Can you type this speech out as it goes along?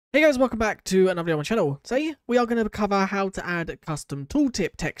Hey guys, welcome back to another video on my channel. Today we are going to cover how to add custom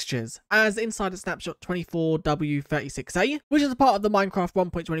tooltip textures as inside of snapshot 24W36A, which is a part of the Minecraft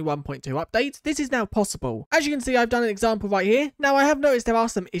 1.21.2 update. This is now possible. As you can see, I've done an example right here. Now I have noticed there are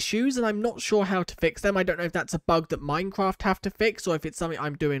some issues and I'm not sure how to fix them. I don't know if that's a bug that Minecraft have to fix or if it's something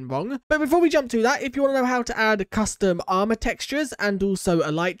I'm doing wrong. But before we jump to that, if you want to know how to add custom armor textures and also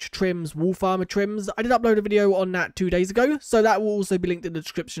elytra trims, wolf armor trims, I did upload a video on that 2 days ago, so that will also be linked in the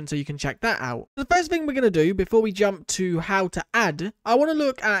description so you can check that out. The first thing we're going to do before we jump to how to add, I want to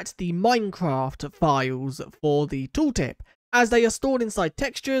look at the Minecraft files for the tooltip, as they are stored inside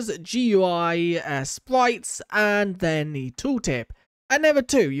textures, GUI, sprites, and then the tooltip. And there are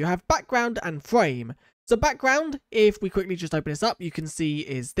two. You have background and frame. So background, if we quickly just open this up, you can see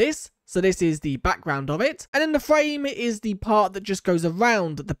is this. So this is the background of it. And then the frame is the part that just goes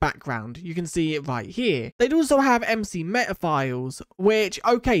around the background. You can see it right here. They'd also have MC meta files, which,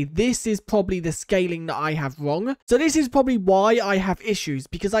 okay, this is probably the scaling that I have wrong. So this is probably why I have issues,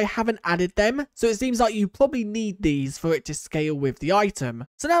 because I haven't added them. So it seems like you probably need these for it to scale with the item.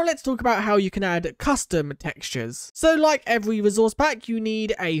 So now let's talk about how you can add custom textures. So like every resource pack, you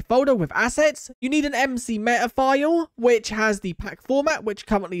need a folder with assets. You need an MC meta file, which has the pack format, which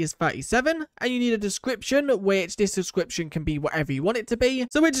currently is 37. And you need a description, which this description can be whatever you want it to be.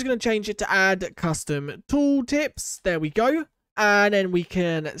 So we're just going to change it to add custom tooltips. There we go. And then we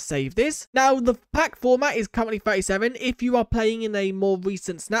can save this. Now, the pack format is currently 37. If you are playing in a more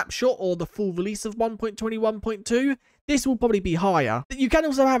recent snapshot or the full release of 1.21.2, this will probably be higher. You can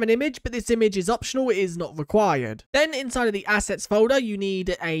also have an image, but this image is optional. It is not required. Then inside of the assets folder, you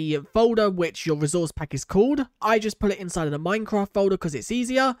need a folder which your resource pack is called. I just put it inside of the Minecraft folder because it's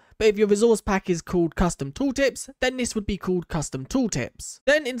easier. But if your resource pack is called custom tooltips, then this would be called custom tooltips.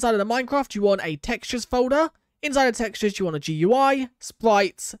 Then inside of the Minecraft, you want a textures folder. Inside of textures, you want a GUI,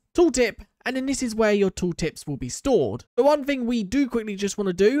 sprites, tooltip, and then this is where your tooltips will be stored. The one thing we do quickly just want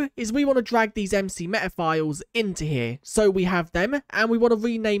to do is we want to drag these MC meta files into here. So we have them and we want to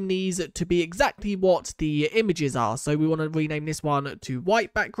rename these to be exactly what the images are. So we want to rename this one to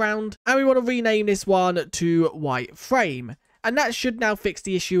white background and we want to rename this one to white frame. And that should now fix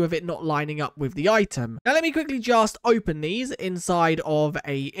the issue of it not lining up with the item. Now let me quickly just open these inside of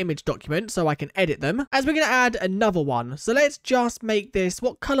a image document so I can edit them. As we're going to add another one. So let's just make this,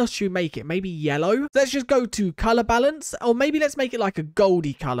 what color should we make it? Maybe yellow. So let's just go to color balance, or maybe let's make it like a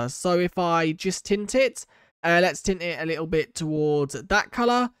goldy color. So if I just tint it, let's tint it a little bit towards that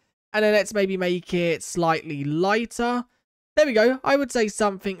color. And then let's maybe make it slightly lighter. There we go. I would say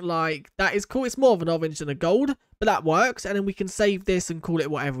something like that is cool. It's more of an orange than a gold, but that works. And then we can save this and call it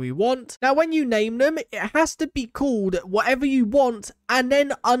whatever we want. Now, when you name them, it has to be called whatever you want and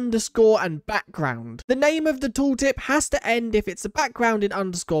then underscore and background. The name of the tooltip has to end if it's a background in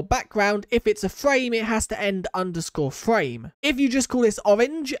underscore background. If it's a frame, it has to end underscore frame. If you just call this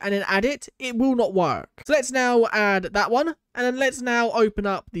orange and then add it, it will not work. So let's now add that one. And then let's now open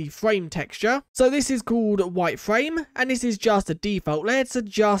up the frame texture. So this is called white frame and this is just a default. Let's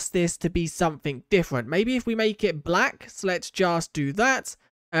adjust this to be something different. Maybe if we make it black, so let's just do that.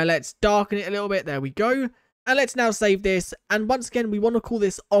 Let's darken it a little bit. There we go. And let's now save this. And once again, we want to call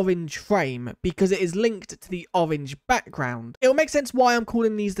this orange frame because it is linked to the orange background. It'll make sense why I'm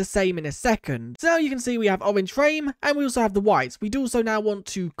calling these the same in a second. So now you can see we have orange frame and we also have the whites. We do also now want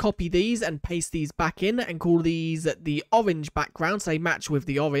to copy these and paste these back in and call these the orange background so they match with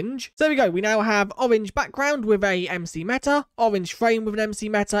the orange. So there we go. We now have orange background with a MC meta, orange frame with an MC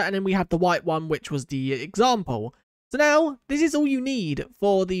meta, and then we have the white one, which was the example. So now, this is all you need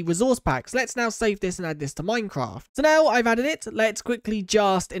for the resource packs. Let's now save this and add this to Minecraft. So now I've added it. Let's quickly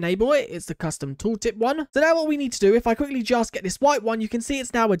just enable it. It's the custom tooltip one. So now what we need to do, if I quickly just get this white one, you can see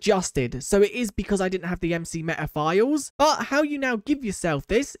it's now adjusted. So it is because I didn't have the MC meta files. But how you now give yourself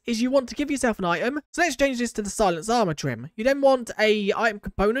this is you want to give yourself an item. So let's change this to the silence armor trim. You then want a item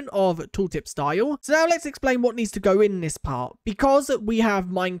component of tooltip style. So now let's explain what needs to go in this part. Because we have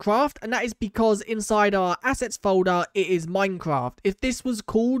Minecraft, and that is because inside our assets folder, it is Minecraft. If this was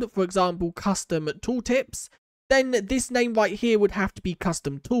called, for example, custom tooltips, then this name right here would have to be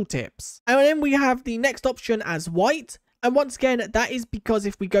custom tooltips. And then we have the next option as white. And once again, that is because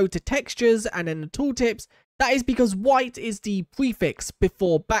if we go to textures and then the tooltips, that is because white is the prefix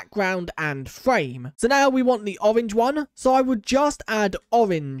before background and frame. So now we want the orange one. So I would just add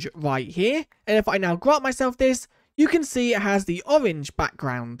orange right here. And if I now grant myself this, you can see it has the orange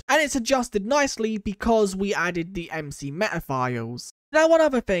background and it's adjusted nicely because we added the MC meta files. Now one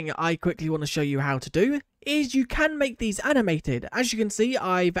other thing I quickly want to show you how to do is you can make these animated. As you can see,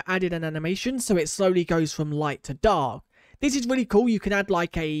 I've added an animation so it slowly goes from light to dark. This is really cool. You can add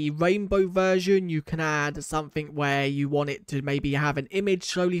like a rainbow version. You can add something where you want it to maybe have an image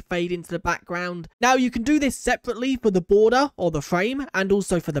slowly fade into the background. Now you can do this separately for the border or the frame and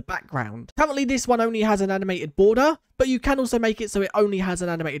also for the background. Currently this one only has an animated border, but you can also make it so it only has an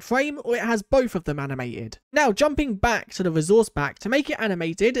animated frame or it has both of them animated. Now jumping back to the resource pack, to make it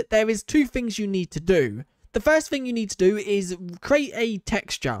animated, there is two things you need to do. The first thing you need to do is create a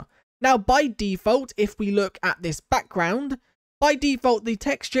texture. Now, by default, if we look at this background, by default, the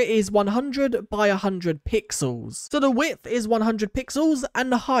texture is 100 by 100 pixels. So the width is 100 pixels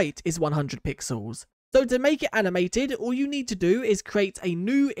and the height is 100 pixels. So to make it animated, all you need to do is create a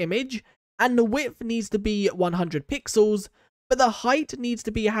new image and the width needs to be 100 pixels, but the height needs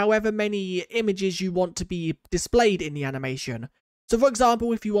to be however many images you want to be displayed in the animation. So for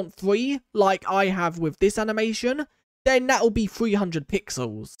example, if you want 3, like I have with this animation, then that will be 300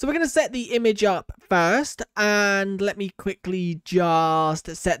 pixels. So we're going to set the image up first, and let me quickly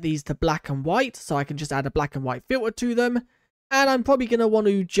just set these to black and white, so I can just add a black and white filter to them. And I'm probably going to want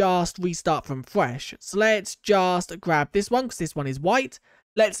to just restart from fresh. So let's just grab this one, because this one is white.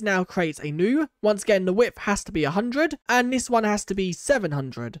 Let's now create a new. Once again, the width has to be 100, and this one has to be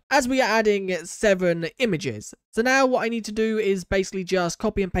 700, as we are adding 7 images. So now what I need to do is basically just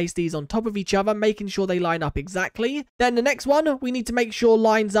copy and paste these on top of each other, making sure they line up exactly. Then the next one, we need to make sure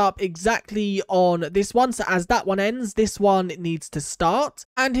lines up exactly on this one. So as that one ends, this one needs to start.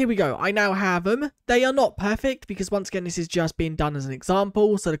 And here we go. I now have them. They are not perfect because once again, this is just being done as an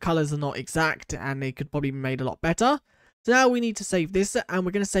example. So the colors are not exact and they could probably be made a lot better. So now we need to save this, and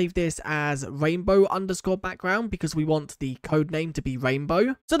we're going to save this as rainbow underscore background because we want the code name to be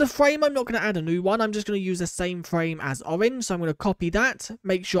rainbow. So the frame, I'm not going to add a new one. I'm just going to use the same frame as orange. So I'm going to copy that,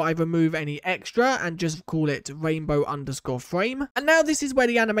 make sure I remove any extra and just call it rainbow underscore frame. And now this is where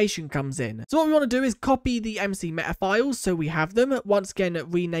the animation comes in. So what we want to do is copy the MC meta files so we have them. Once again,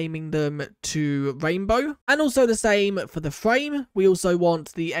 renaming them to rainbow. And also the same for the frame. We also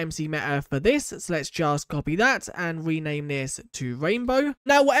want the MC meta for this. So let's just copy that and rename this to rainbow.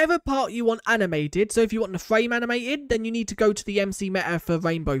 Now whatever part you want animated, so if you want the frame animated, then you need to go to the MC meta for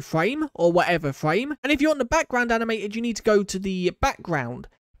rainbow frame or whatever frame, and if you want the background animated, you need to go to the background.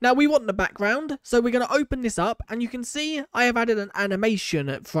 Now we want the background, so we're going to open this up and you can see I have added an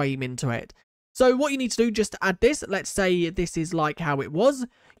animation frame into it. So what you need to do just to add this, let's say this is like how it was,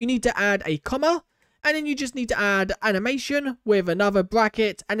 you need to add a comma and then you just need to add animation with another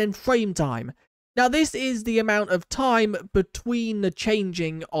bracket and then frame time. Now this is the amount of time between the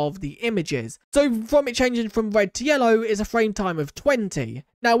changing of the images. So from it changing from red to yellow is a frame time of 20.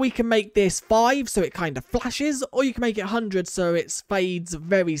 Now we can make this 5 so it kind of flashes, or you can make it 100 so it fades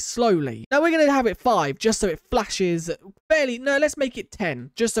very slowly. Now we're going to have it 5 just so it flashes fairly, no, let's make it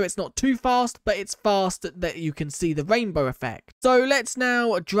 10 just so it's not too fast, but it's fast that you can see the rainbow effect. So let's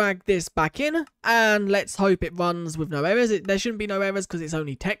now drag this back in and let's hope it runs with no errors. There shouldn't be no errors because it's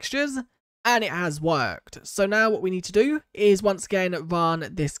only textures. And it has worked. So now what we need to do is once again run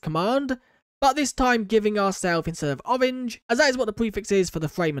this command, but this time giving ourselves instead of orange, as that is what the prefix is for the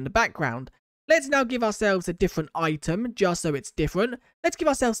frame and the background. Let's now give ourselves a different item just so it's different. Let's give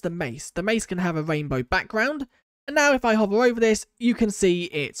ourselves the mace. The mace can have a rainbow background. And now if I hover over this, you can see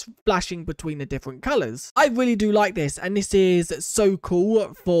it's flashing between the different colors. I really do like this, and this is so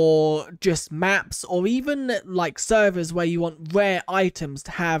cool for just maps or even like servers where you want rare items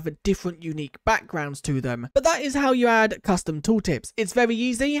to have different unique backgrounds to them. But that is how you add custom tooltips. It's very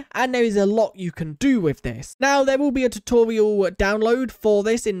easy and there is a lot you can do with this. Now there will be a tutorial download for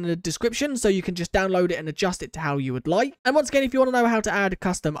this in the description, so you can just download it and adjust it to how you would like. And once again, if you want to know how to add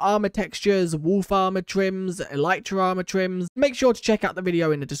custom armor textures, wolf armor trims, Elytra armor trims, make sure to check out the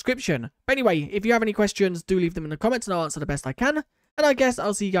video in the description. But anyway, if you have any questions, do leave them in the comments and I'll answer the best I can. And I guess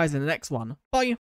I'll see you guys in the next one. Bye.